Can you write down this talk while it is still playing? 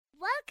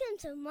Welcome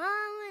to Mom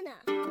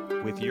and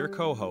Up. With your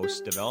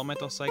co-host,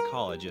 developmental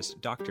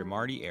psychologist Dr.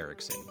 Marti Erin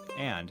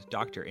and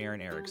Dr.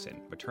 Erin Erickson,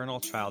 maternal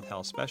child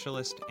health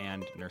specialist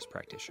and nurse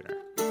practitioner.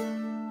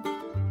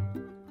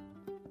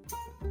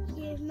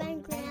 Here's my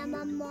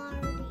grandma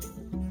Marty.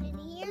 And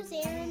here's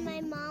Erin,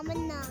 my mom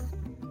and Up.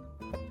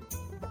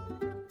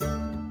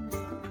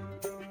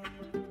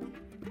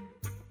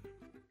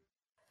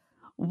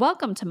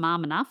 Welcome to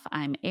Mom Enough.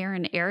 I'm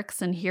Erin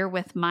Erickson here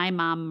with my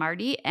mom,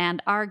 Marty, and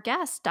our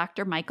guest,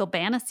 Dr. Michael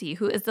Banissy,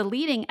 who is the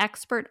leading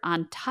expert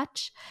on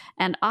touch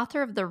and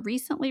author of the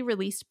recently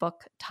released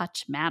book,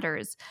 Touch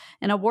Matters.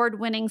 An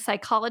award-winning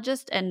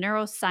psychologist and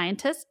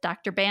neuroscientist,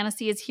 Dr.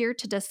 Banissy is here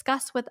to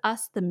discuss with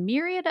us the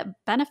myriad of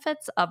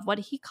benefits of what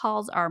he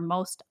calls our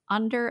most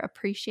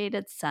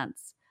underappreciated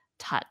sense,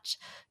 touch.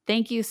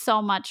 Thank you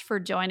so much for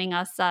joining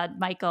us,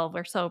 Michael.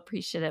 We're so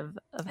appreciative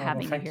of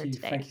having you here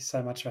today. Thank you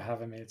so much for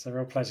having me. It's a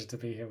real pleasure to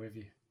be here with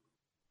you.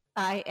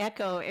 I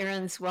echo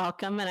Erin's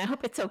welcome, and I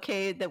hope it's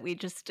okay that we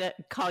just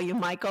call you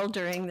Michael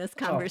during this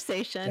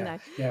conversation.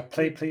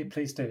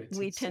 Please do.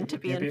 We tend to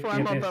be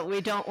informal, but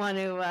we don't want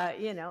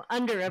to,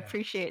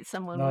 underappreciate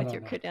someone with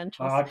your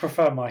credentials. I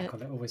prefer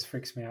Michael. It always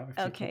freaks me out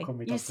if people call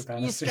me Dr.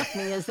 Banissy. You struck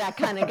me as that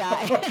kind of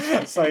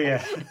guy. So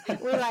yeah,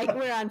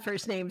 we're on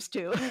first names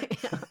too.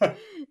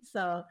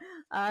 So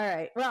all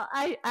right. Well,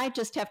 I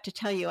just have to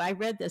tell you, I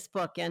read this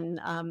book, and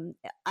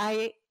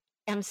I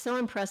am so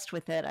impressed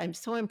with it. I'm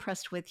so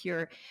impressed with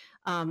your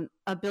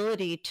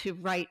ability to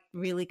write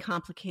really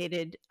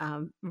complicated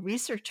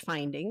research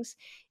findings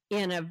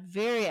in a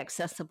very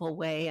accessible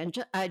way,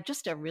 and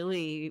just a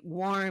really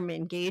warm,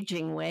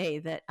 engaging way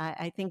that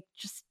I think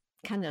just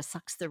kind of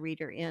sucks the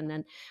reader in.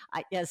 And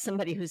as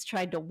somebody who's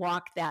tried to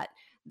walk that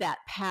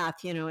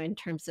path, in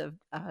terms of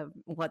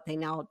what they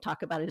now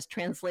talk about as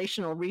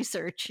translational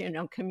research,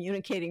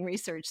 communicating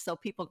research so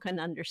people can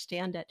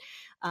understand it.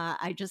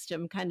 I just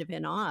am kind of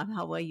in awe of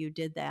how well you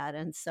did that.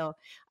 And so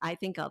I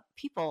think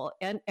people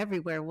and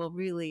everywhere will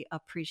really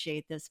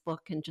appreciate this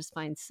book and just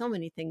find so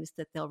many things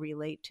that they'll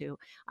relate to.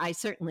 I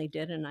certainly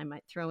did, and I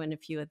might throw in a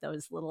few of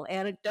those little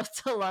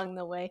anecdotes along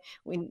the way.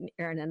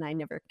 Erin and I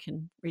never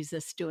can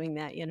resist doing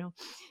that,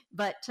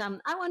 But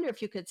I wonder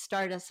if you could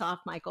start us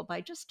off, Michael,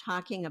 by just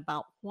talking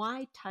about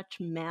why touch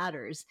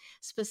matters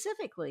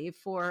specifically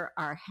for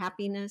our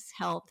happiness,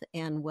 health,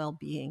 and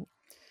well-being.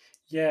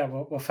 Yeah,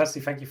 well,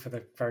 firstly, thank you for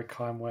the very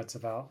kind words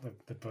about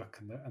the book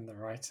and the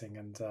writing,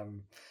 and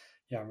I'm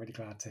really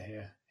glad to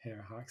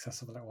hear how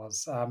accessible it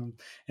was.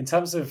 In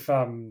terms of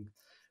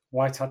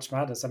why touch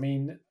matters, I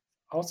mean,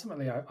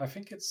 ultimately, I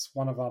think it's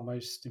one of our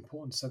most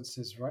important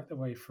senses right the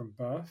way from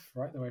birth,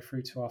 right the way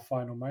through to our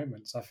final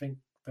moments. I think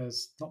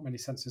there's not many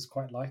senses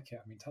quite like it.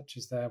 I mean, touch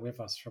is there with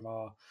us from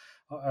our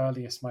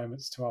earliest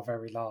moments to our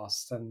very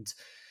last. And,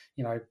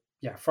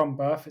 from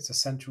birth, it's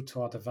essential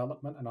to our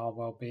development and our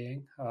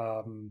well-being.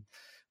 I'm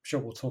sure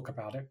we'll talk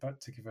about it,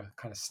 but to give a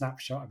kind of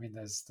snapshot, I mean,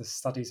 there's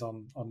studies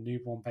on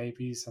newborn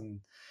babies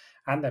and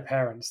their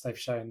parents. They've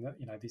shown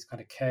that, these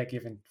kind of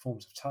caregiving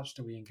forms of touch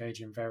that we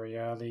engage in very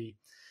early,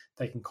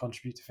 they can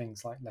contribute to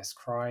things like less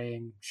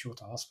crying,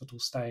 shorter hospital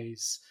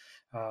stays.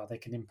 They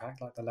can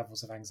impact like the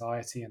levels of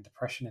anxiety and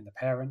depression in the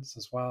parents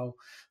as well.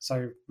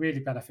 So really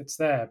benefits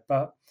there,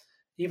 but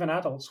even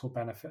adults will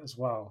benefit as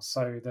well.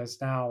 So there's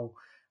now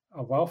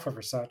a wealth of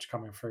research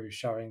coming through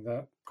showing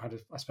that kind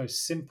of, I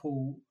suppose,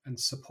 simple and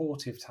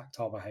supportive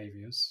tactile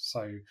behaviors.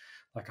 So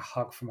like a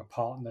hug from a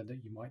partner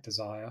that you might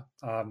desire,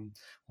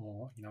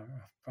 or,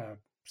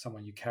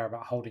 someone you care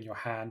about holding your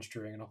hand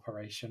during an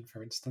operation,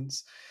 for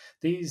instance.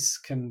 These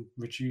can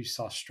reduce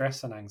our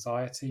stress and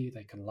anxiety.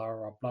 They can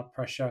lower our blood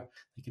pressure.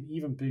 They can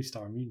even boost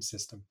our immune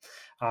system.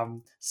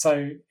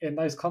 So in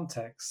those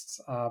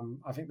contexts,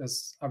 I think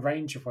there's a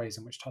range of ways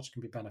in which touch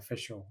can be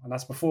beneficial. And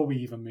that's before we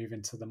even move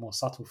into the more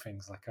subtle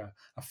things like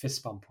a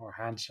fist bump or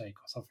a handshake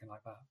or something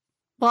like that.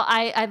 Well,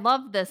 I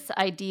love this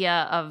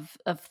idea of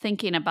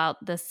thinking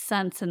about this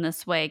sense in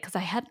this way, because I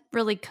hadn't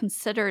really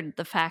considered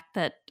the fact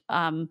that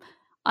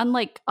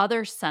unlike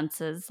other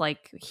senses,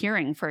 like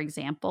hearing, for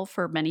example,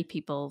 for many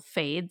people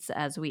fades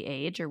as we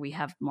age or we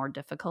have more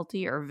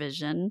difficulty, or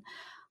vision,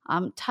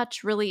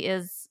 touch really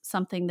is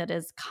something that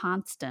is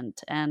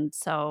constant. And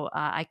so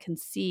I can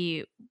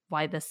see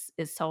why this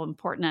is so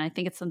important. And I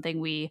think it's something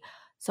we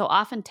so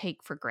often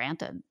take for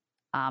granted.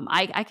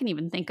 I can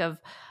even think of,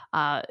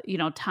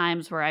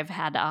 times where I've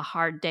had a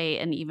hard day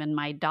and even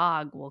my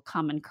dog will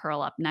come and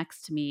curl up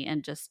next to me,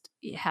 and just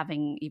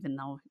having, even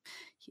though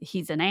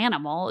he's an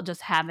animal,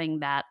 just having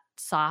that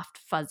soft,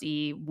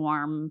 fuzzy,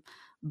 warm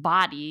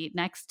body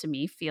next to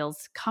me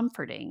feels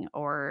comforting.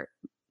 Or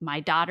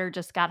my daughter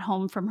just got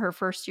home from her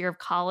first year of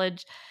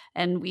college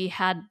and we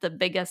had the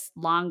biggest,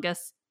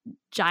 longest,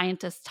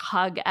 giantest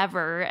hug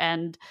ever,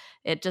 and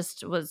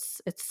it's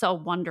so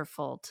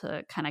wonderful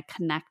to kind of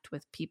connect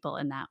with people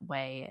in that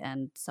way.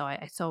 And so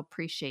I so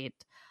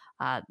appreciate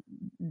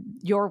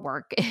your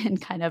work in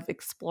kind of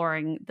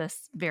exploring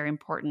this very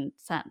important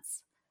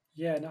sense.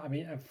 Yeah, no, I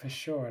mean, for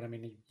sure. And I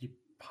mean, you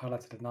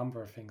highlighted a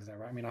number of things there,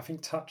 right? I mean, I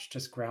think touch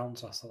just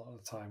grounds us a lot of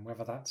the time,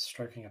 whether that's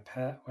stroking a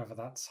pet, whether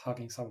that's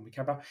hugging someone we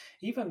care about,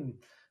 even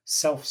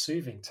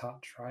self-soothing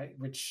touch, right?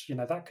 Which,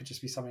 that could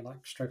just be something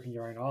like stroking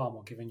your own arm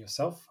or giving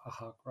yourself a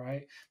hug,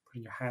 right?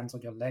 Putting your hands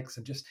on your legs,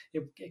 and just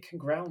it can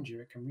ground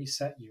you, it can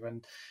reset you,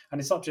 and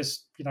it's not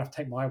just, you don't have to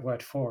take my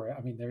word for it.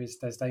 I mean, there's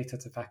data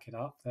to back it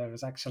up. There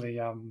was actually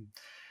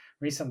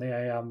recently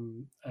a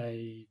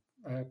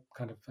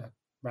kind of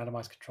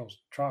randomized controlled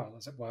trial,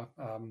 as it were,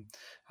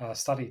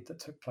 study that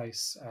took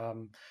place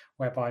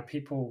whereby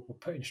people were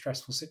put in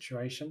stressful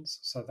situations.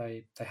 So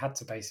they had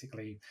to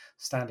basically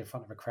stand in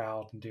front of a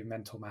crowd and do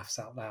mental maths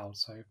out loud.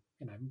 So,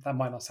 that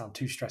might not sound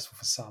too stressful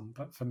for some,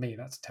 but for me,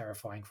 that's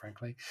terrifying,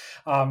 frankly.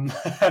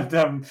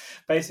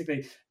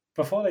 Basically,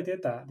 before they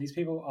did that, these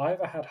people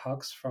either had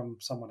hugs from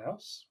someone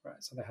else, right?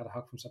 So they had a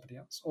hug from somebody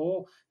else,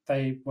 or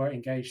they were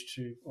engaged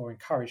to or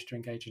encouraged to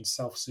engage in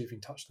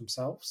self-soothing touch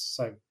themselves.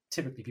 So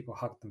typically people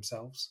hugged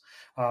themselves,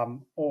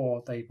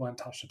 or they weren't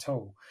touched at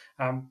all.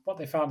 What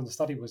they found in the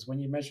study was when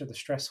you measure the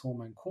stress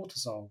hormone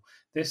cortisol,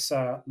 this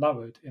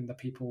lowered in the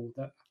people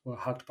that were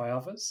hugged by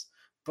others,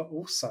 but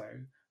also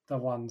the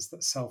ones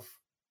that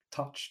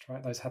self-touched,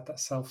 right? Those had that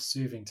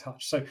self-soothing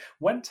touch. So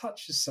when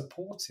touch is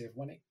supportive,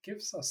 when it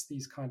gives us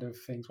these kind of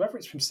things, whether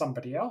it's from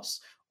somebody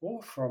else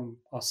or from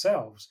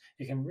ourselves,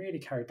 it can really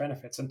carry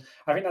benefits. And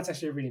I think that's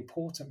actually a really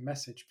important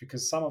message,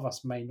 because some of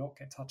us may not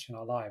get touch in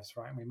our lives,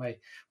 right? And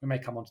we may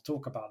come on to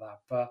talk about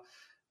that,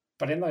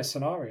 but in those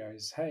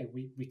scenarios, hey,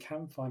 we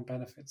can find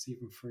benefits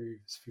even through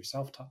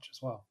self-touch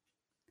as well.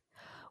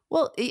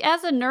 Well,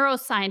 as a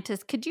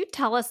neuroscientist, could you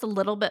tell us a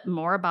little bit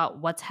more about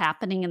what's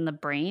happening in the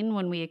brain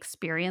when we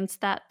experience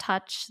that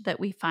touch that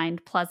we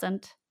find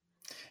pleasant?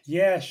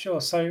 Yeah,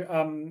 sure. So,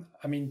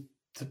 I mean,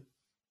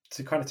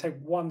 to kind of take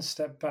one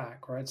step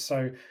back, right?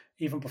 So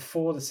even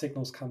before the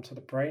signals come to the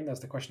brain,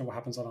 there's the question of what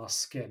happens on our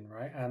skin,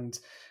 right? And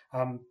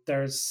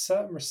there is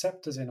certain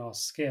receptors in our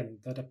skin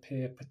that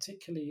appear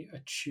particularly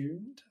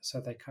attuned. So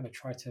they kind of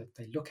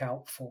they look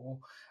out for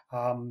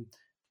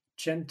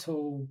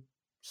gentle,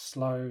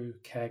 slow,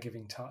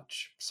 caregiving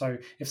touch. So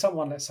if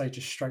someone, let's say,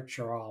 just strokes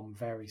your arm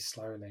very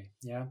slowly,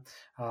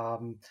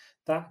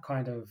 that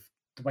kind of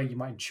the way you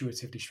might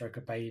intuitively stroke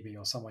a baby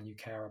or someone you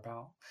care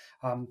about.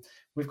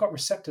 We've got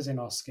receptors in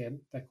our skin.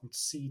 They're called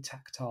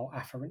C-tactile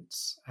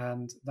afferents,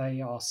 and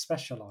they are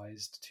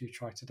specialized to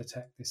try to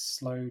detect this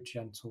slow,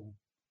 gentle,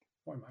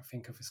 what you might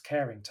think of as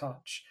caring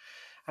touch.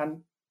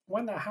 And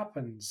when that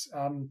happens,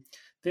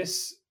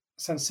 this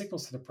sends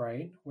signals to the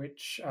brain,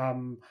 which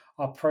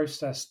are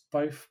processed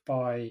both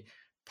by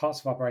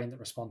parts of our brain that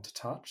respond to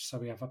touch. So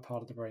we have a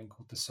part of the brain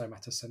called the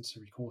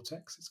somatosensory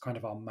cortex. It's kind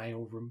of our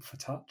mail room for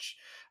touch.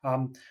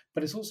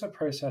 But it's also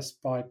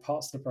processed by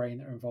parts of the brain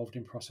that are involved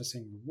in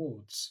processing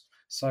rewards.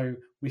 So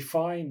we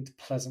find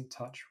pleasant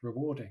touch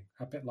rewarding,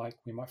 a bit like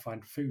we might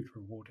find food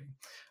rewarding.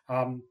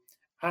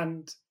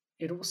 And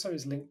it also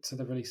is linked to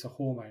the release of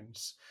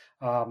hormones.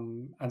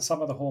 And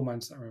some of the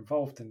hormones that are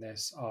involved in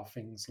this are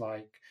things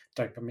like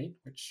dopamine,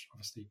 which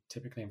obviously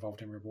typically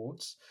involved in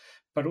rewards,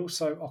 but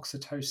also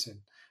oxytocin.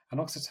 And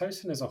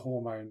oxytocin is a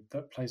hormone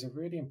that plays a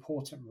really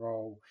important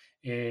role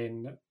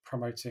in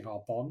promoting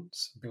our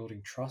bonds,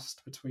 building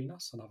trust between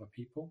us and other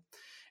people.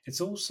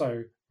 It's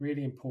also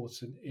really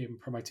important in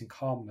promoting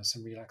calmness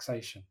and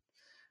relaxation.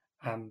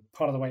 And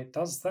part of the way it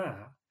does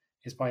that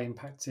is by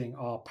impacting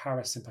our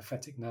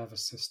parasympathetic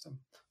nervous system.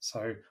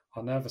 So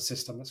our nervous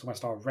system, that's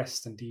almost our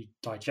rest and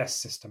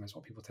digest system, is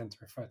what people tend to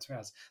refer to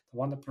as the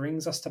one that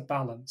brings us to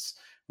balance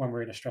when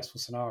we're in a stressful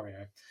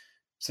scenario.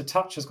 So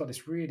touch has got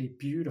this really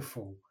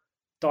beautiful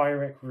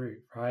direct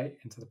route, right,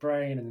 into the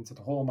brain and into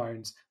the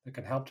hormones that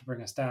can help to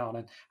bring us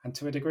down. And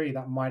to a degree,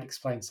 that might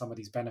explain some of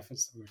these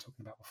benefits that we were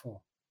talking about before.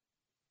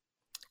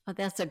 Oh,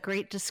 that's a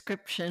great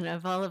description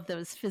of all of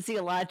those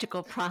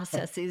physiological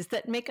processes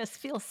that make us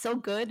feel so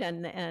good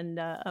and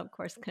of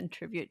course,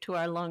 contribute to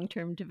our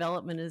long-term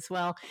development as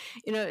well.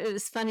 It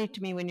was funny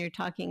to me when you're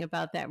talking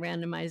about that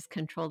randomized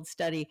controlled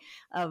study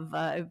of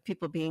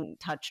people being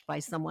touched by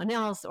someone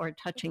else or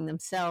touching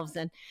themselves.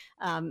 And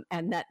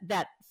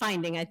that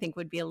finding, I think,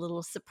 would be a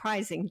little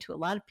surprising to a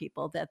lot of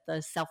people, that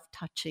the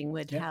self-touching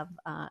would have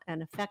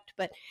an effect.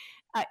 But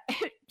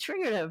it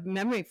triggered a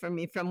memory for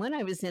me from when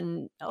I was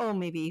in,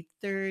 maybe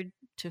 3rd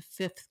to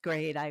 5th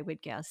grade, I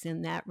would guess,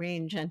 in that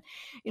range. And,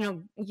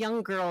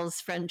 young girls'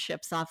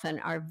 friendships often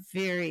are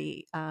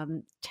very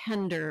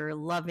tender,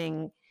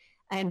 loving,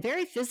 and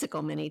very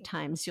physical many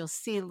times. You'll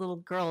see little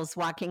girls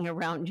walking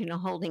around,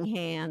 holding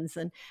hands.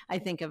 And I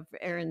think of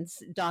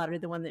Erin's daughter,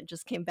 the one that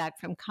just came back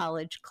from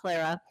college,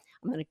 Clara.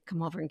 I'm going to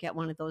come over and get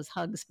one of those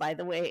hugs, by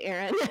the way,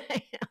 Erin.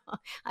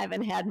 I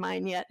haven't had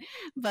mine yet.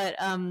 But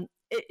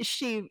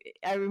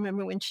I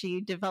remember when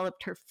she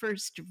developed her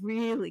first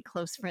really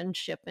close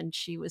friendship, and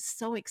she was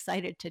so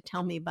excited to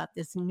tell me about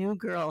this new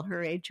girl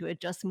her age who had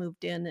just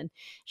moved in. And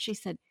she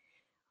said,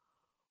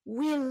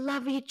 "We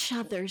love each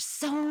other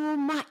so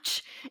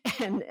much."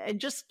 And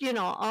just,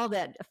 all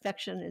that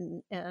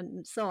affection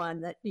and so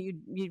on that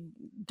you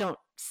don't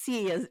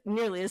see as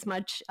nearly as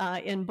much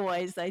in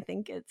boys. I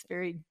think it's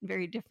very,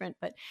 very different.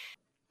 But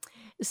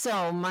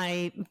So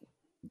my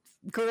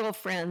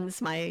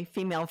girlfriends, my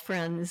female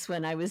friends,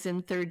 when I was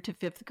in 3rd to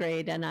 5th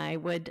grade, and I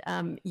would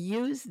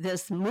use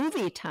this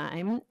movie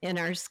time in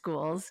our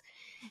schools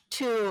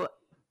to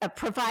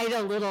provide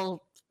a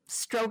little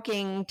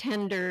stroking,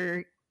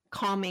 tender,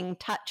 calming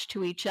touch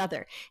to each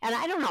other. And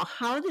I don't know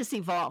how this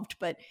evolved,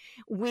 but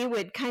we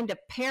would kind of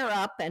pair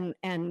up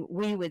and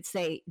we would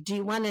say, do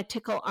you want to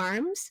tickle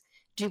arms?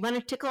 Do you want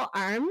to tickle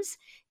arms?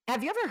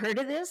 Have you ever heard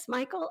of this,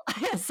 Michael?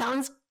 It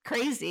sounds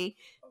crazy.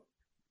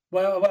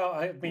 Well,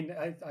 I mean,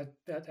 I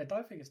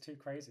don't think it's too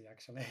crazy,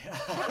 actually.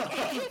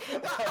 Okay.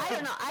 Well, I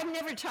don't know. I've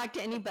never talked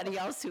to anybody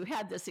else who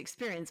had this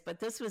experience, but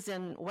this was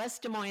in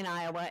West Des Moines,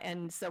 Iowa.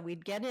 And so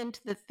we'd get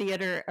into the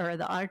theater or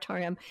the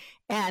auditorium,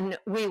 and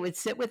we would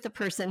sit with the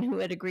person who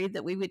had agreed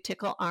that we would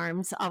tickle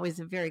arms,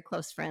 always a very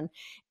close friend,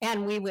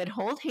 and we would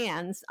hold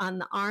hands on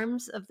the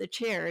arms of the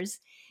chairs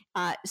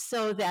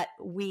so that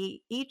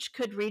we each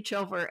could reach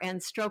over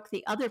and stroke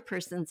the other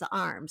person's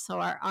arm.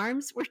 So our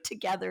arms were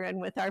together, and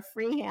with our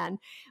free hand,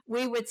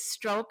 we would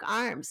stroke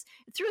arms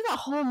through the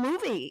whole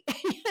movie,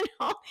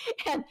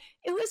 and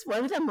it was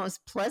one of the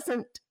most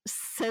pleasant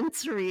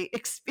sensory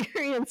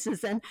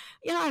experiences. And,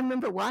 I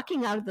remember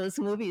walking out of those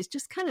movies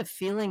just kind of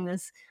feeling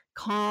this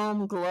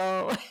calm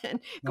glow and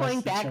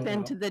going back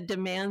then to the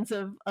demands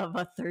of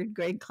a 3rd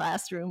grade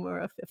classroom or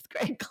a 5th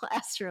grade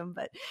classroom.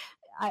 But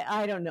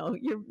I don't know.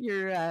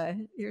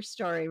 Your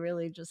story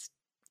really just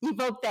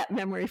evoked that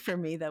memory for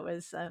me. That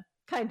was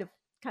kind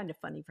of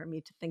funny for me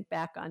to think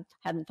back on.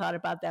 Hadn't thought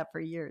about that for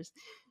years.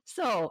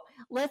 So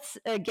let's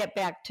get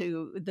back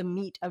to the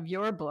meat of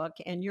your book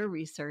and your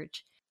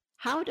research.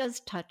 How does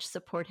touch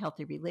support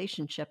healthy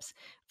relationships,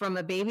 from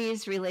a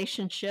baby's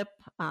relationship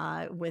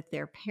with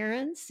their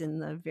parents in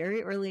the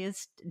very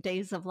earliest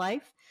days of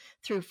life,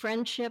 through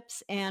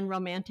friendships and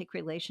romantic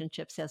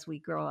relationships as we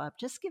grow up?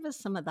 Just give us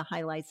some of the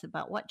highlights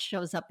about what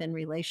shows up in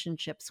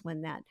relationships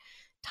when that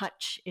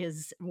touch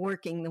is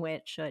working the way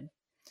it should.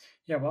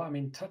 Yeah, well, I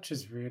mean, touch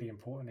is really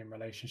important in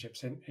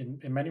relationships in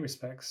many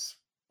respects.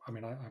 I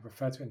mean, I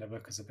refer to it in the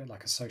book as a bit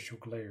like a social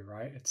glue,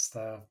 right? It's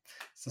the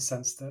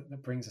sense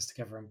that brings us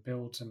together and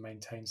builds and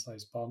maintains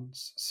those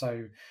bonds.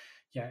 So,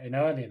 yeah, in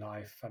early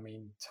life, I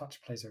mean, touch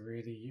plays a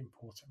really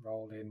important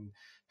role in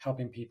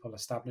helping people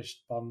establish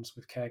bonds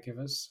with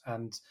caregivers.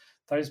 And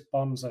those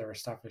bonds that are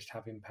established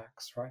have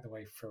impacts right the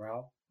way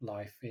throughout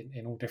life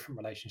in all different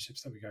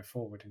relationships that we go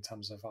forward in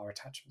terms of our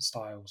attachment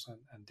styles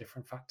and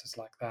different factors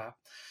like that.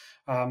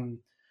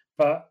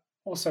 But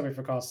also with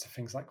regards to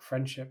things like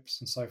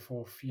friendships and so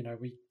forth,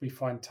 we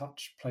find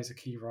touch plays a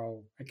key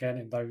role again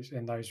in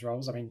those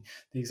roles. I mean,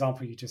 the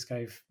example you just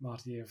gave,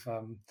 Marti, of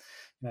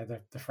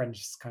the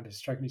friends kind of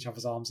stroking each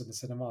other's arms in the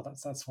cinema,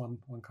 that's one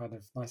kind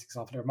of nice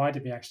example. It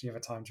reminded me actually of a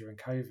time during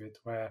COVID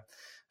where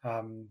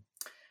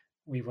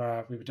we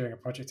were doing a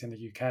project in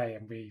the UK,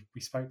 and we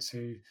spoke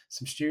to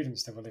some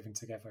students that were living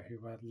together who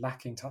were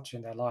lacking touch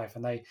in their life,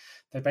 and they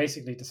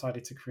basically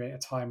decided to create a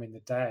time in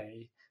the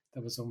day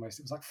that was it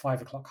was like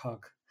 5 o'clock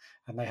hug.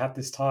 And they had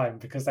this time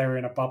because they were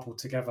in a bubble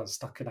together,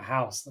 stuck in a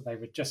house, that they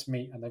would just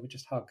meet and they would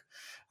just hug.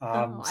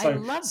 I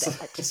love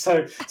that.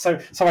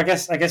 So I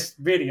guess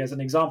really as an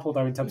example,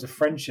 though, in terms of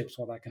friendships,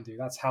 what that can do,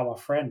 that's how our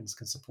friends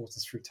can support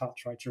us through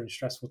touch, right? During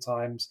stressful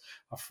times,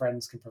 our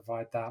friends can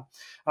provide that.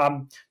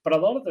 But a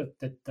lot of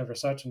the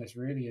research on this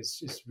really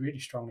is really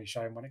strongly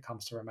shown when it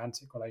comes to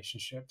romantic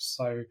relationships.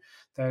 So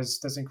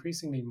there's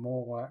increasingly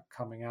more work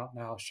coming out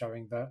now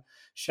showing that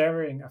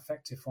sharing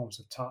effective forms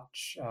of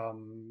touch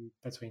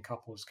between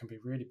couples can be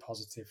really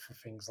positive for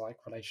things like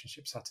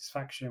relationship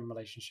satisfaction,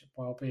 relationship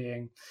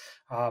well-being.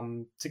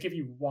 To give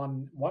you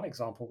one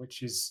example,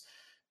 which is,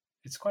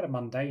 it's quite a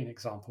mundane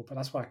example, but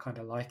that's why I kind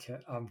of like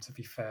it. To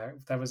be fair,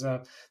 there was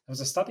a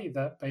study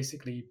that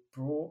basically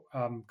brought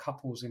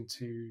couples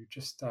into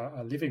just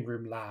a living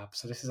room lab.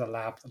 So this is a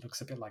lab that looks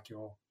a bit like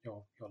your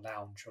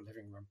lounge, your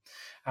living room,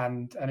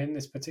 and in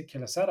this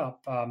particular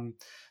setup,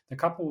 the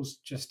couples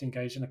just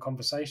engaged in a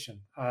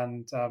conversation.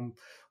 And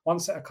one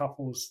set of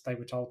couples, they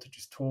were told to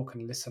just talk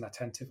and listen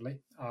attentively,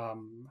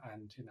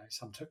 and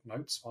some took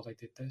notes while they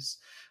did this.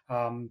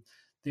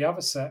 The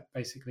other set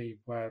basically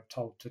were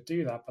told to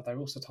do that, but they were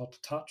also told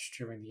to touch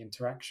during the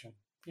interaction.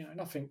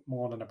 Nothing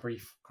more than a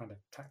brief kind of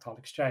tactile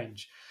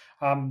exchange.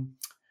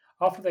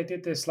 After they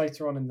did this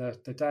later on in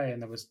the day,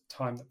 and there was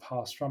time that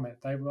passed from it,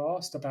 they were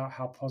asked about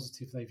how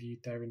positive they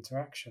viewed their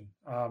interaction.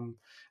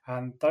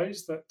 And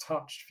those that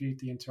touched viewed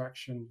the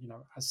interaction,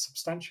 as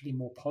substantially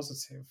more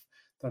positive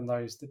than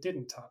those that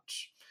didn't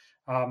touch.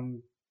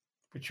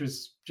 Which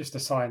was just a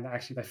sign that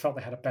actually they felt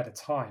they had a better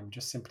time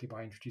just simply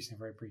by introducing a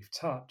very brief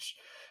touch.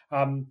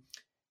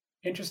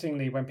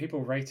 Interestingly, when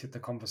people rated the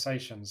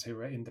conversations who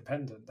were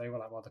independent, they were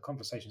like, well, the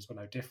conversations were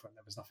no different.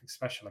 There was nothing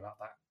special about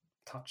that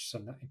touch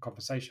and in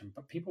conversation,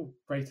 but people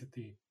rated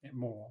it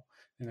more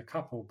in the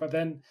couple. But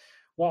then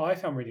what I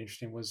found really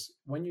interesting was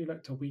when you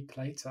looked a week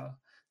later,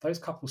 those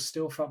couples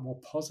still felt more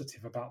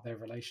positive about their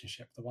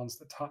relationship, the ones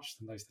that touched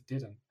than those that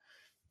didn't.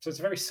 So it's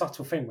a very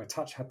subtle thing where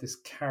touch had this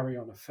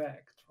carry-on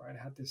effect, right? It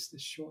had this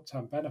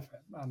short-term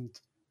benefit. And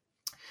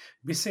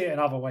We see it in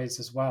other ways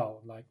as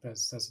well. Like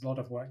there's a lot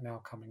of work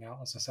now coming out,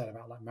 as I said,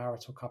 about like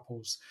marital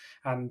couples,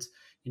 and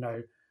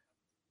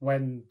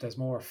when there's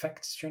more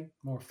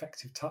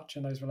effective touch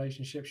in those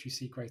relationships, you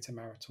see greater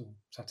marital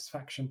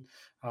satisfaction.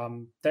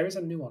 There is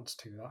a nuance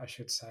to that, I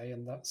should say,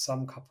 and that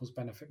some couples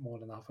benefit more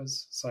than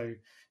others. So,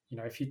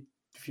 if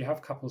you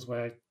have couples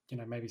where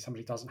maybe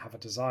somebody doesn't have a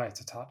desire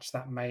to touch,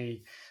 that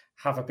may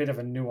have a bit of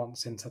a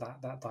nuance into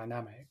that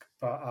dynamic.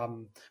 But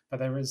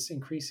there is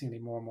increasingly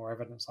more and more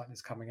evidence like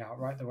this coming out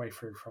right the way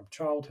through from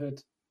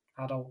childhood,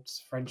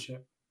 adults,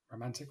 friendship,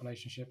 romantic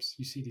relationships.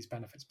 You see these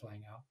benefits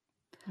playing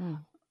out.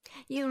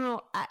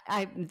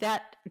 I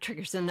that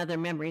triggers another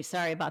memory.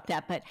 Sorry about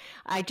that, but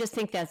I just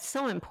think that's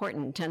so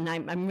important, and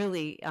I'm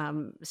really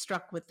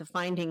struck with the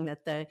finding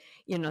that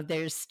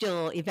they're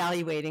still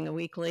evaluating a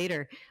week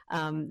later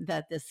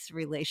that this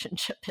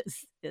relationship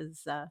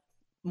is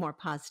more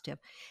positive.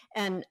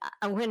 And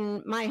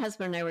when my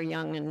husband and I were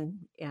young,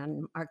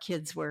 and our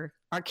kids were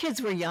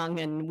young,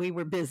 and we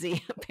were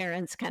busy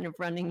parents, kind of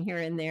running here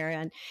and there,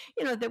 and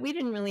that we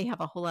didn't really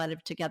have a whole lot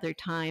of together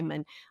time.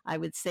 And I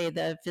would say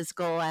the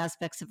physical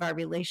aspects of our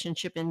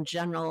relationship in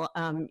general,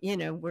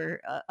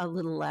 were a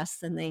little less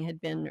than they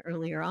had been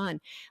earlier on.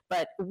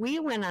 But we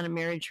went on a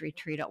marriage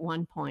retreat at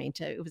one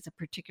point. It was a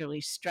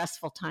particularly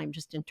stressful time,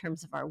 just in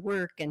terms of our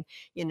work, and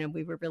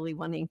we were really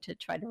wanting to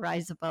try to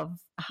rise above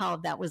how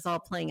that was all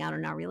playing out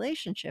in our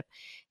relationship,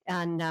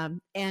 and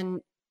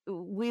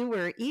we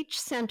were each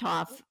sent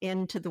off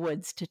into the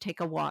woods to take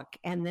a walk,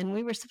 and then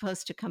we were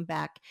supposed to come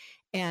back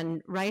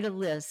and write a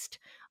list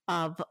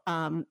of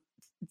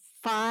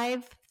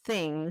 5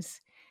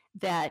 things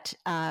that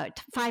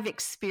 5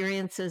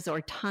 experiences or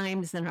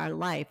times in our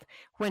life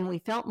when we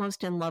felt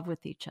most in love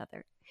with each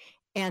other.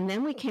 And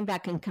then we came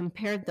back and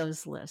compared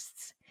those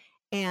lists.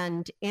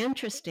 And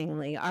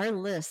interestingly, our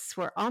lists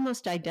were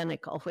almost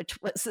identical, which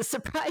was a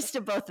surprise to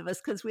both of us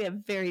because we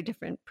have very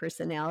different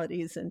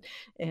personalities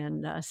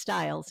and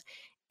styles.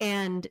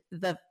 And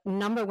the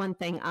number one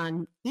thing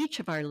on each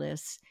of our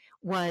lists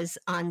was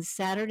on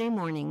Saturday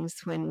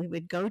mornings when we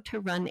would go to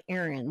run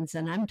errands.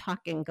 And I'm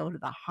talking go to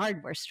the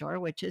hardware store,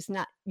 which is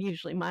not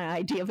usually my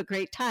idea of a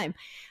great time.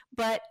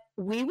 But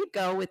we would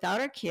go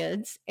without our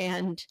kids,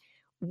 and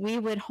we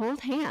would hold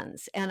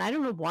hands. And I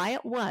don't know why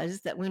it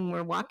was that when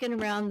we're walking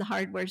around the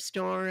hardware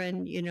store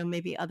and,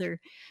 maybe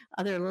other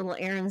little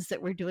errands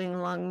that we're doing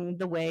along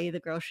the way, the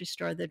grocery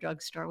store, the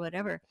drugstore,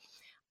 whatever,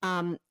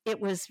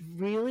 it was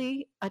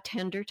really a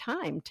tender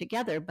time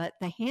together. But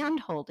the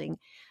hand holding,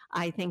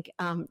 I think,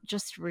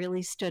 just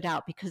really stood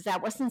out because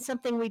that wasn't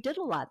something we did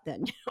a lot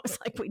then. It was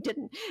like we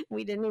didn't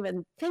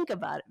even think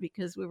about it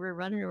because we were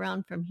running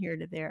around from here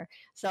to there.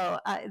 So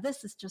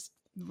this is just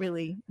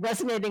really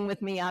resonating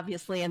with me,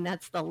 obviously, and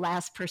that's the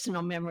last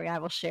personal memory I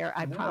will share,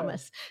 I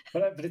promise.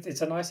 But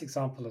it's a nice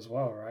example as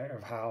well, right,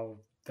 of how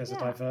there's a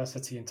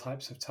diversity in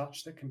types of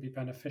touch that can be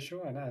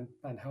beneficial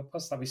and help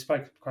us. Like we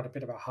spoke quite a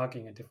bit about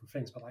hugging and different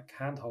things, but like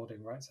hand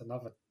holding, right, it's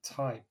another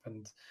type.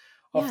 And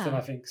often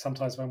I think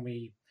sometimes when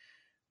we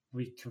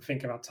can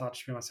think about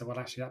touch, we might say, well,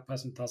 actually that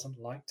person doesn't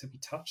like to be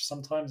touched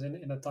sometimes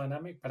in a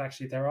dynamic, but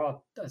actually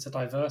there's a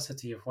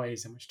diversity of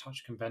ways in which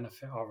touch can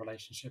benefit our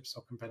relationships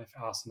or can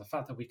benefit us. And the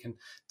fact that we can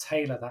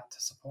tailor that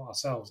to support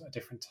ourselves at a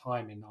different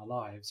time in our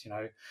lives,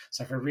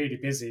 so if we're really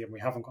busy and we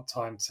haven't got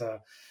time to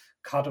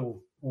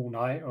cuddle all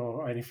night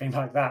or anything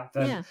like that,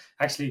 then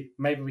actually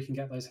maybe we can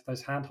get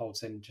those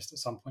handholds in just at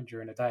some point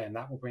during the day, and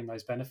that will bring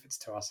those benefits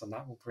to us, and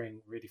that will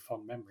bring really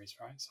fond memories,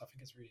 right? So I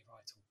think it's really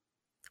vital.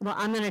 Well,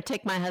 I'm going to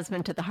take my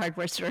husband to the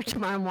hardware store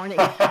tomorrow morning,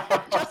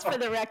 just for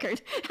the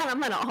record, and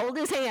I'm going to hold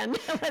his hand,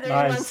 whether he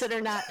wants it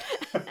or not.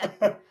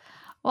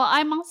 Well,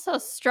 I'm also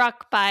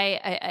struck by,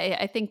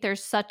 I think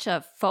there's such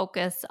a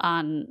focus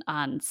on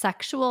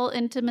sexual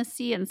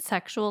intimacy and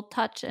sexual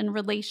touch in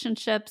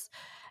relationships.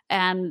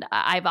 And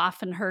I've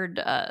often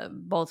heard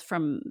both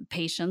from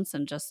patients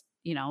and just,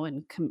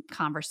 in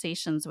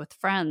conversations with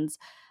friends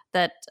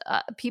that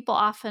people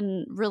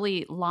often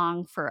really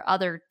long for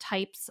other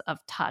types of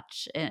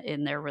touch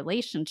in their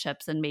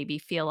relationships and maybe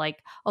feel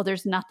like, oh,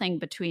 there's nothing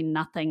between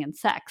nothing and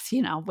sex,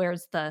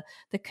 where's the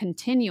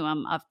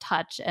continuum of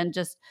touch and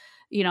just,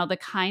 the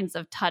kinds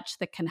of touch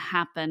that can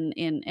happen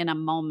in a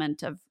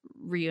moment of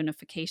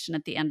reunification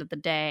at the end of the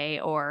day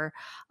or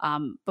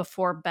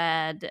before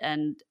bed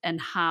and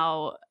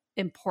how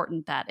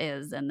important that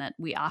is, and that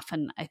we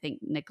often, I think,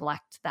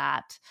 neglect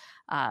that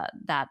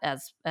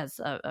as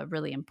a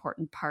really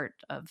important part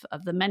of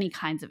the many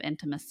kinds of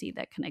intimacy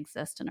that can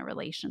exist in a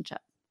relationship.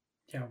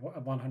 Yeah,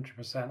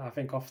 100%. I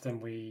think often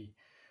we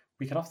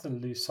can often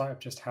lose sight of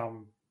just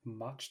how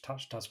much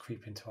touch does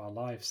creep into our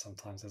lives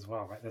sometimes as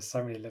well, right? There's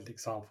so many little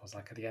examples,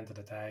 like at the end of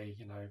the day,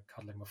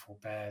 cuddling before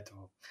bed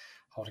or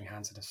holding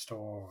hands in a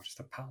store or just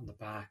a pat on the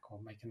back or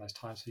making those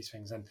times for these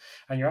things. And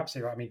you're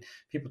absolutely right. I mean,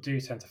 people do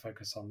tend to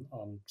focus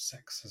on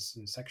sex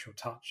and sexual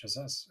touch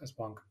as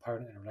one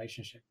component in a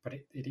relationship, but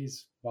it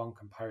is one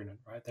component,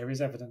 right? There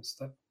is evidence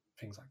that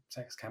things like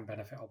sex can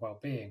benefit our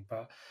well-being,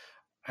 but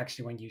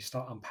actually when you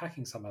start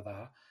unpacking some of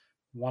that,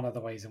 one of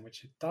the ways in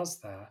which it does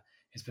that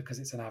is because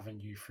it's an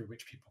avenue through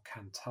which people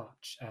can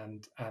touch,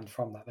 and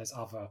from that there's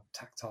other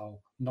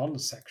tactile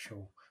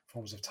non-sexual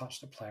forms of touch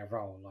that play a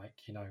role, like,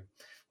 you know,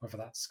 whether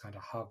that's kind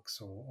of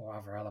hugs or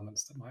other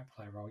elements that might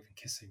play a role. Even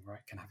kissing, right,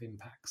 can have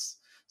impacts.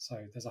 So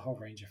there's a whole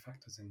range of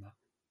factors in that.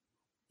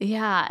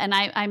 Yeah, and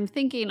I'm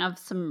thinking of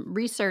some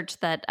research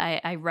that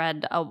I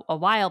read a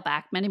while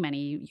back, many, many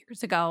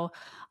years ago,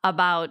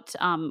 about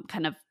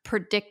kind of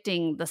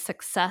predicting the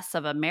success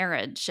of a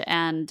marriage.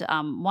 And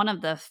one of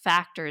the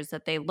factors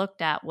that they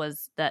looked at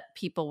was that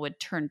people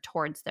would turn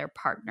towards their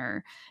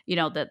partner, you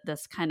know, that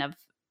this kind of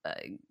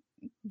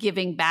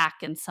giving back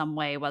in some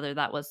way, whether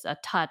that was a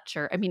touch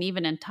or, I mean,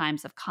 even in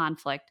times of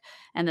conflict,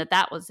 and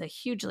that was a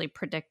hugely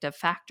predictive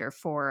factor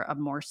for a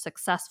more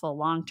successful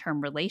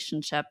long-term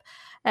relationship.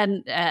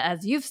 And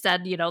as you've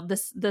said, you know,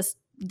 this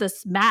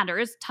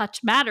matters.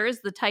 Touch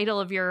matters. The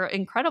title of your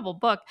incredible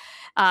book,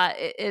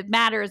 it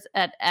matters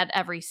at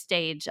every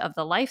stage of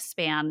the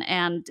lifespan.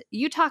 And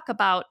you talk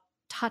about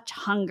touch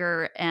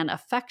hunger and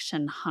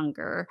affection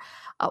hunger.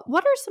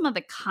 What are some of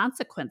the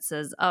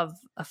consequences of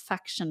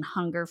affection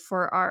hunger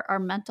for our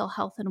mental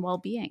health and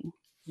well-being?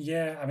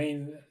 Yeah, I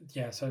mean,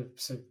 yeah, so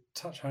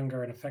touch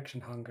hunger and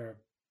affection hunger,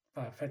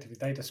 effectively,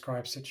 they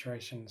describe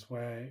situations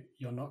where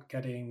you're not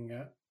getting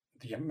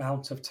the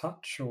amount of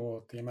touch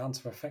or the amount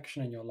of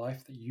affection in your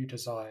life that you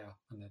desire.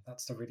 And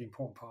that's the really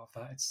important part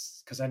of that.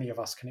 It's because any of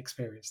us can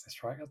experience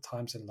this, right? At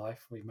times in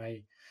life, we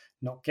may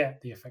not get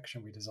the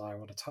affection we desire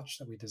or the touch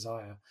that we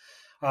desire.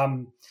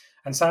 And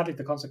sadly,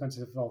 the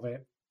consequences of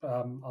it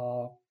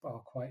are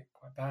quite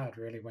bad,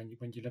 really, when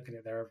you look at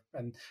it there.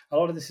 And a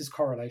lot of this is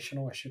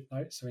correlational, I should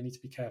note, so we need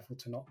to be careful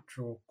to not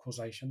draw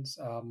causations.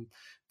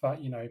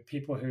 But, you know,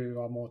 people who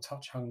are more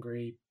touch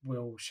hungry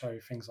will show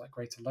things like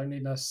greater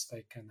loneliness.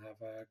 They can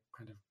have a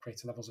kind of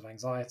greater levels of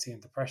anxiety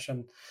and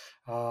depression.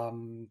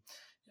 And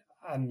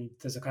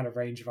there's a kind of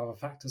range of other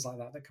factors like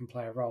that can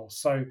play a role.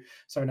 So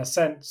in a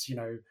sense, you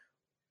know,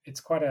 it's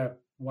quite a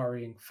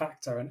worrying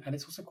factor, and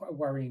it's also quite a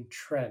worrying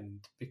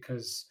trend,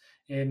 because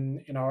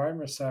in our own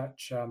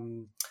research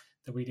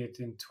that we did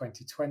in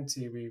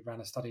 2020, we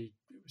ran a study.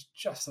 It was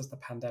just as the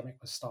pandemic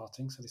was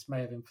starting, so this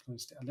may have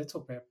influenced it a little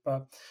bit,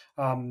 but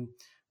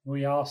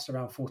we asked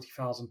around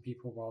 40,000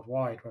 people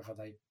worldwide whether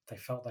they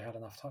felt they had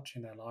enough touch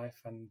in their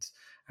life, and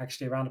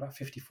actually around about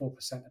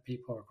 54% of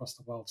people across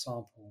the world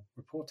sample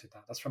reported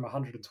that. That's from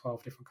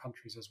 112 different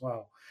countries as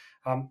well.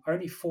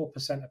 Only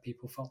 4% of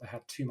people felt they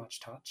had too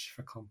much touch,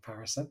 for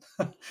comparison.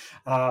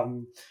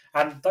 And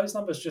those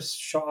numbers just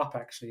shot up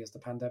actually as the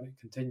pandemic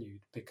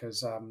continued,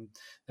 because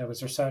there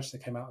was research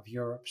that came out of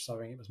Europe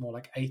showing it was more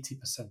like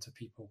 80% of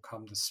people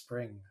come the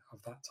spring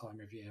of that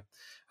time of year.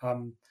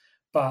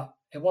 But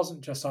it wasn't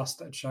just us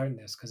that had shown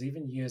this, because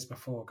even years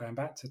before, going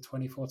back to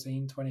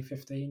 2014,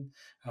 2015,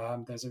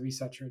 there's a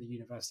researcher at the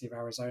University of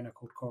Arizona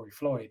called Corey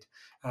Floyd,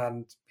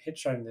 and he'd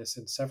shown this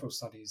in several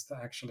studies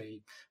that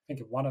actually, I think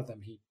in one of them,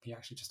 he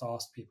actually just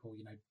asked people,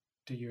 you know,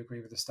 do you agree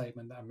with the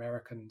statement that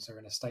Americans are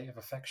in a state of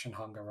affection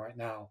hunger right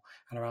now?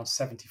 And around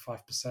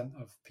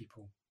 75% of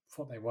people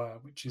thought they were,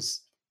 which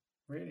is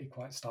really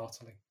quite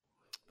startling.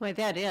 Boy,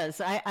 that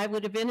is. I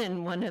would have been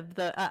in one of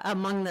the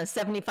among the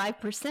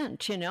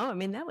 75%, you know. I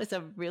mean, that was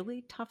a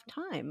really tough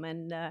time,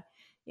 and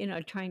you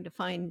know, trying to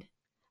find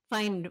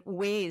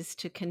ways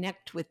to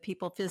connect with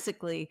people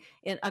physically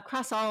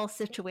across all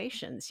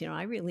situations. You know,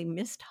 I really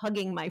missed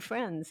hugging my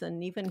friends,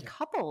 and even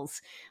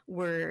couples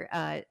were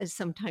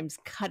sometimes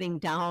cutting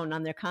down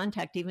on their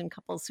contact, even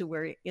couples who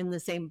were in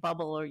the same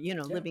bubble or, you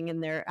know, living in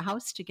their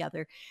house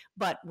together,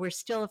 but were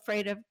still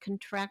afraid of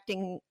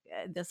contracting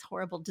this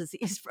horrible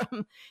disease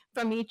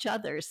from each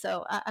other.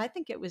 So I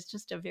think it was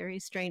just a very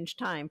strange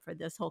time for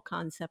this whole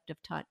concept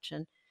of touch,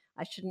 and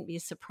I shouldn't be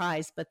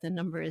surprised, but the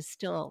number is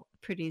still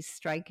pretty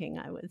striking,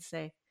 I would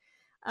say.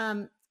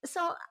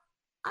 So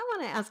I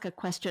want to ask a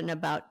question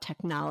about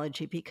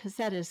technology, because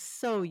that is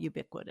so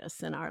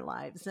ubiquitous in our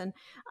lives. And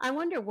I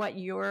wonder what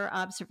your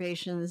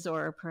observations,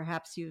 or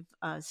perhaps you've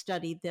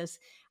studied this,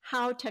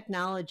 how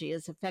technology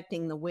is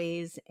affecting the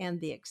ways and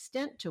the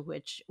extent to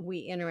which we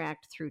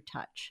interact through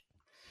touch.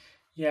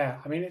 Yeah,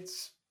 I mean,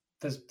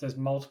 there's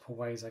multiple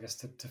ways, I guess,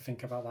 to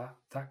think about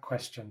that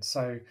question.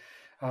 So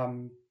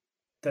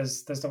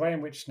there's the way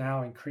in which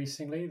now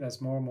increasingly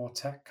there's more and more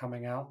tech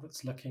coming out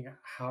that's looking at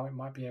how it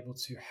might be able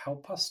to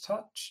help us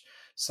touch.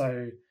 So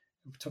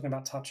we're talking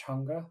about touch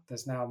hunger.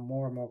 There's now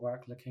more and more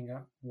work looking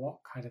at what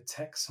kind of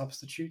tech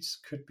substitutes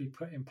could be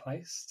put in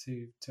place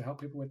to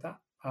help people with that.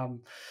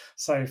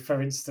 So,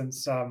 for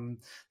instance,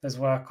 there's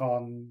work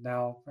on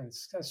now, and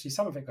it's actually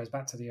some of it goes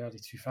back to the early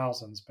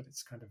 2000s, but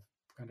it's kind of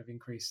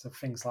increase of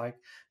things like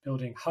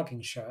building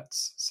hugging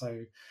shirts.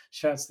 So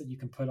shirts that you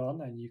can put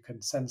on and you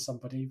can send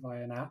somebody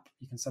via an app,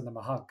 you can send them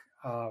a hug.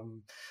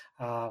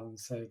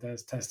 So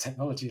there's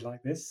technology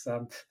like this.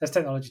 There's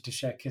technology to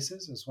share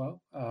kisses as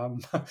well.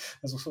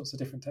 There's all sorts of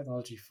different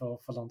technology for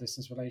long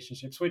distance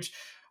relationships, which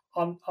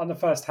on the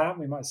first hand,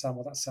 we might sound,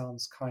 well, that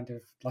sounds kind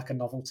of like a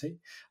novelty.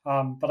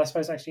 But I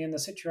suppose actually in the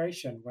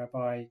situation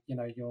whereby,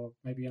 you're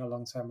maybe in a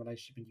long-term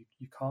relationship and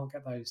you can't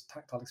get those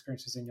tactile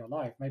experiences in your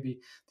life, maybe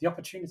the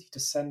opportunity to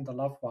send a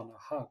loved one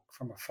a hug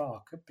from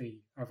afar could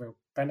be a real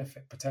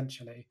benefit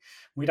potentially.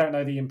 We don't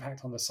know the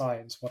impact on the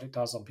science, what it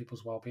does on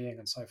people's well-being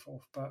and so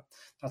forth, but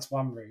that's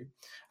one route.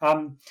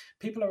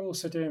 People are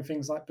also doing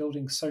things like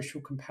building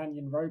social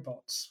companion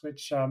robots,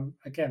 which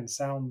again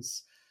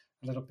sounds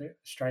a little bit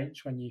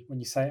strange when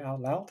you say it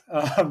out loud.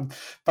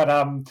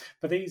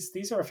 But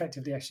these are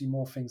effectively actually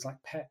more things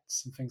like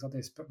pets and things like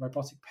this, but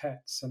robotic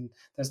pets. And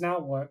there's now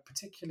work,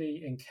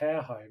 particularly in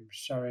care homes,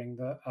 showing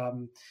that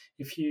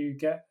if you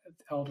get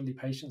elderly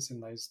patients in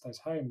those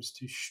homes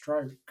to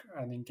stroke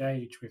and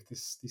engage with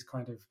these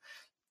kind of,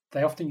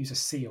 they often use a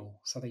seal,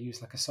 so they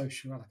use like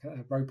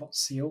a robot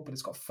seal, but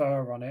it's got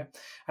fur on it,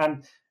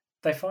 and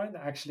they find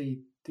that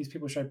actually these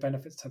people show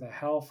benefits to their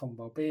health and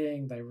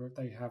well-being. They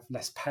have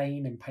less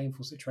pain in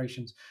painful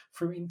situations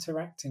through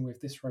interacting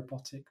with this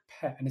robotic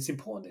pet. And it's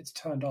important it's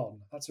turned on.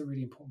 That's a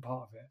really important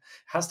part of it. It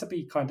has to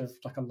be kind of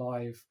like a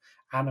live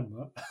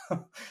animate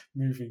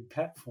moving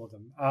pet for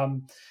them.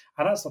 And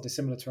that's not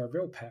dissimilar to a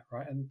real pet,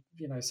 right? And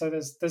so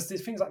there's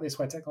these things like this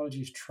where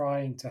technology is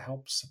trying to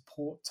help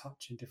support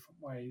touch in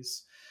different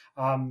ways.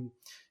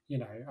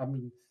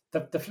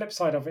 The flip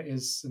side of it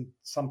is, and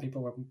some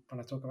people, when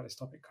I talk about this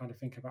topic, kind of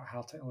think about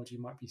how technology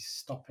might be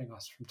stopping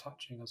us from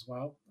touching as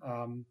well.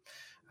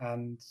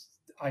 And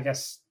I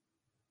guess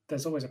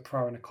there's always a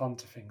pro and a con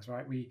to things,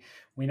 right? We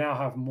now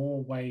have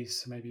more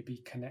ways to maybe be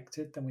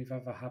connected than we've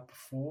ever had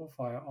before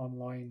via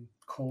online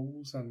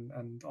calls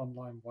and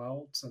online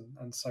worlds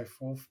and so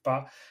forth.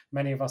 But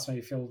many of us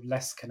maybe feel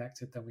less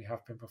connected than we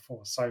have been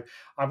before. So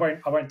I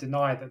won't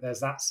deny that there's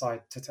that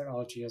side to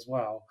technology as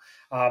well.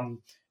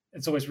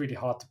 It's always really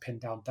hard to pin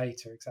down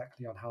data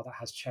exactly on how that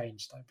has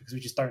changed, though, because we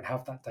just don't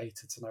have that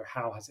data to know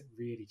how has it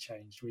really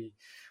changed.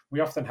 We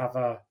often have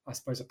a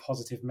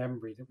positive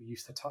memory that we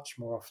used to touch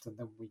more often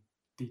than we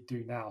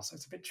do now. So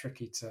it's a bit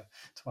tricky to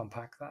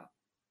unpack that.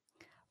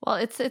 Well,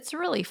 it's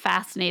really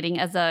fascinating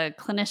as a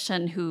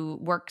clinician who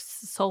works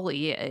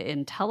solely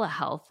in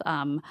telehealth.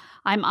 I'm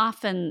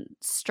often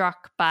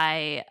struck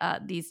by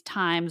these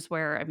times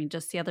where,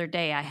 just the other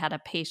day, I had a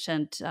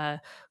patient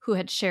who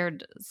had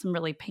shared some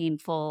really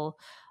painful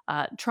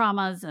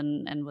traumas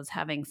and was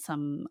having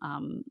some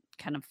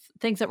kind of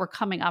things that were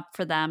coming up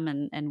for them,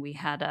 and we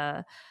had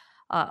a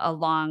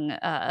long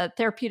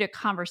therapeutic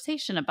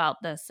conversation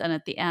about this. And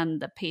at the end,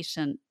 the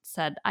patient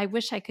said, "I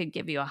wish I could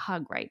give you a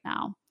hug right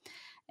now."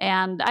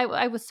 And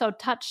I was so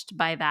touched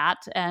by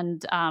that.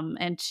 And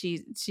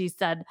she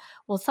said,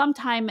 "Well,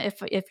 sometime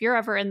if you're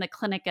ever in the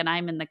clinic and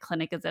I'm in the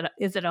clinic,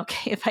 is it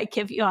okay if I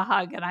give you a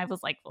hug?" And I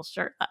was like, "Well,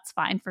 sure, that's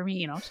fine for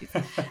me." She's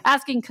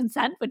asking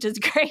consent, which is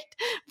great.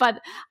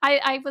 But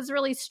I was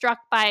really struck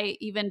by,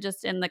 even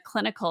just in the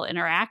clinical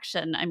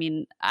interaction.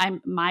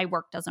 My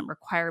work doesn't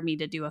require me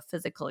to do a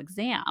physical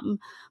exam,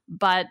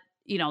 but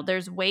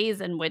there's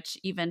ways in which,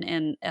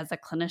 even as a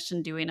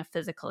clinician doing a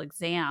physical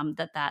exam,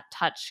 that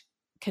touch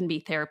can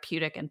be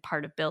therapeutic and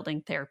part of building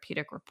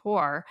therapeutic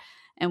rapport.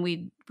 And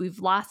we've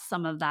lost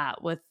some of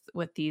that with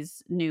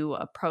these new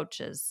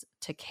approaches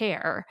to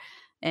care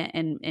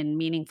in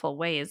meaningful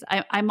ways.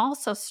 I'm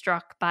also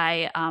struck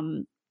by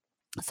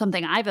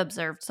something I've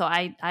observed. So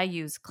I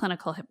use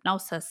clinical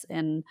hypnosis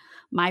in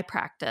my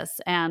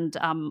practice. And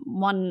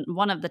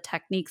one of the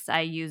techniques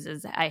I use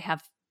is I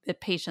have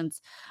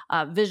patients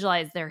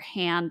visualize their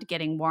hand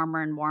getting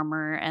warmer and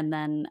warmer, and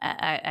then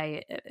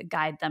I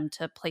guide them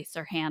to place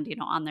their hand,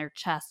 on their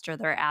chest or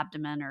their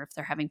abdomen, or if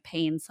they're having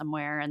pain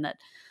somewhere, and that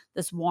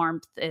this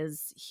warmth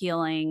is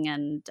healing,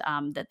 and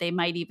that they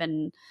might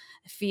even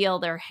feel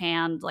their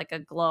hand like a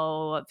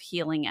glow of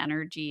healing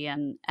energy,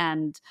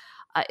 and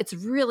it's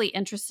really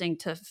interesting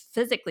to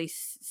physically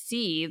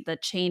see the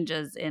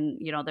changes in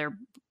their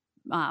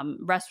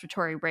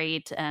respiratory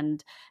rate,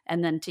 and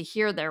then to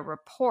hear their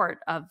report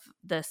of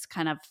this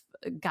kind of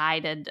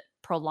guided,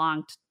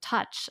 prolonged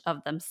touch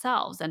of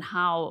themselves and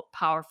how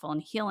powerful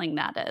and healing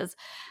that is.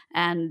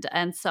 And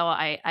so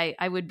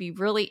I would be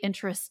really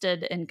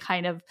interested in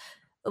kind of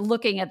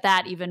looking at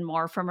that even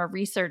more from a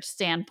research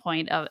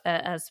standpoint, of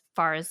as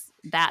far as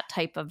that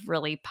type of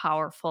really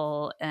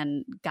powerful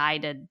and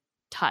guided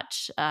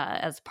touch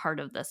as part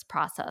of this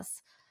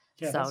process.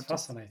 Yeah, So that's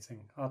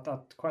fascinating. I'd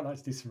quite like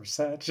to do some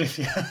research if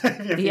you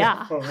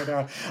Yeah.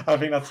 I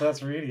think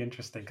that's really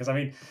interesting, because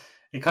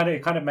it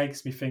kind of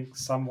makes me think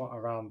somewhat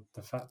around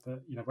the fact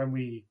that when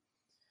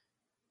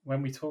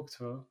we talk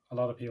to a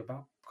lot of people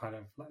about kind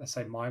of, like, let's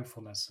say,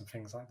 mindfulness and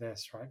things like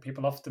this, right?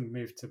 People often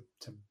move to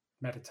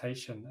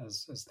meditation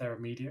as their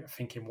immediate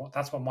thinking.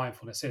 That's what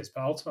mindfulness is,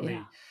 but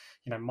ultimately,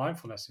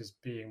 mindfulness is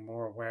being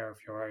more aware of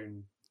your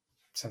own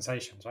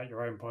sensations, right?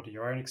 Your own body,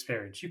 your own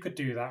experience. You could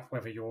do that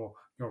whether you're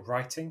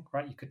writing,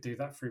 right? You could do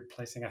that through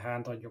placing a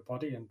hand on your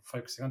body and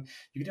focusing on.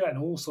 You can do that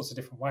in all sorts of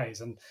different ways,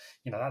 and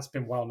that's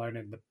been well known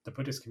in the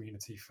Buddhist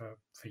community for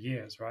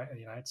years, right?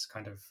 It's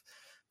kind of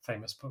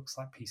famous books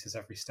like Peace is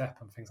Every Step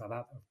and things like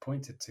that have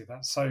pointed to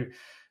that. So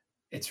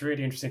it's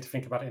really interesting to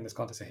think about it in this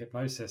context of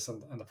hypnosis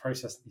and the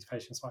process that these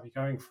patients might be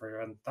going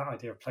through, and that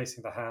idea of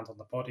placing the hand on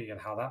the body and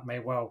how that may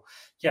well,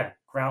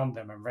 ground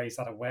them and raise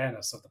that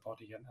awareness of the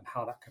body and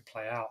how that could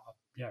play out.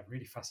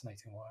 Really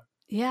fascinating work.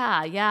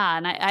 Yeah.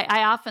 And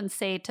I often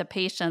say to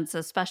patients,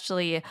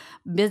 especially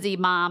busy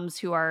moms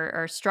who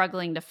are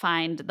struggling to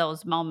find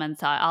those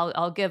moments,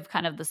 I'll give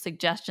kind of the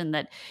suggestion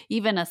that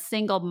even a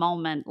single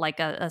moment, like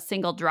a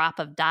single drop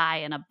of dye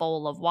in a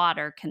bowl of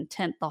water, can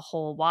tint the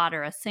whole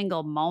water. A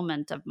single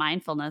moment of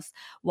mindfulness,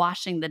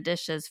 washing the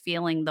dishes,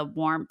 feeling the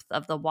warmth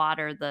of the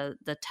water,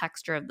 the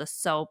texture of the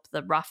soap,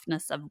 the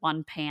roughness of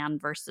one pan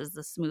versus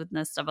the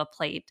smoothness of a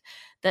plate,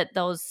 that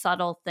those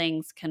subtle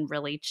things can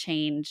really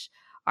change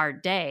our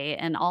day.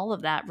 And all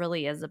of that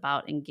really is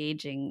about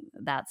engaging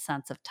that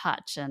sense of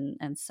touch.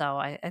 And so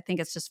I think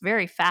it's just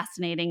very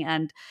fascinating.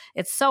 And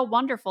it's so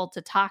wonderful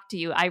to talk to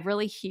you. I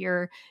really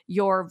hear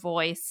your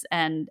voice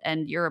and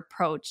your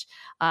approach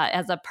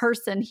as a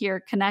person here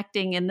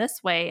connecting in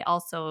this way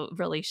also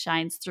really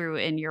shines through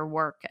in your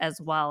work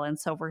as well. And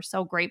so we're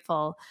so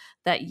grateful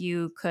that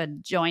you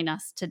could join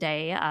us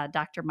today,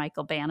 Dr.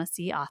 Michael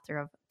Banissy, author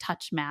of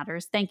Touch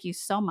Matters. Thank you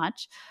so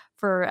much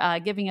for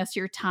giving us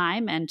your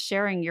time and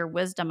sharing your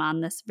wisdom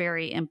on this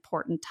very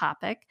important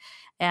topic.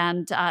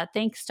 And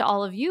thanks to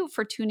all of you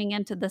for tuning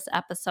into this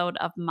episode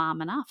of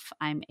Mom Enough.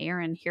 I'm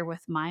Erin here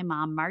with my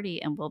mom,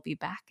 Marti, and we'll be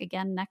back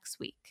again next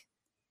week.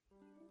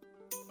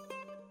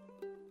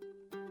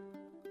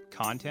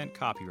 Content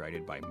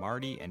copyrighted by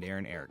Marti and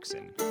Erin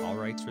Erickson. All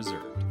rights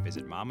reserved.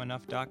 Visit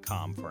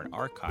momenough.com for an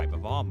archive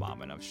of all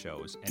Mom Enough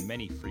shows and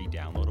many free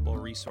downloadable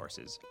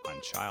resources on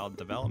child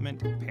development,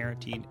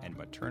 parenting, and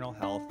maternal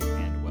health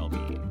and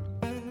well-being.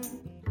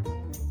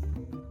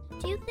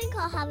 Do you think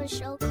I'll have a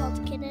show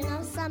called Kid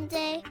Enough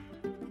someday?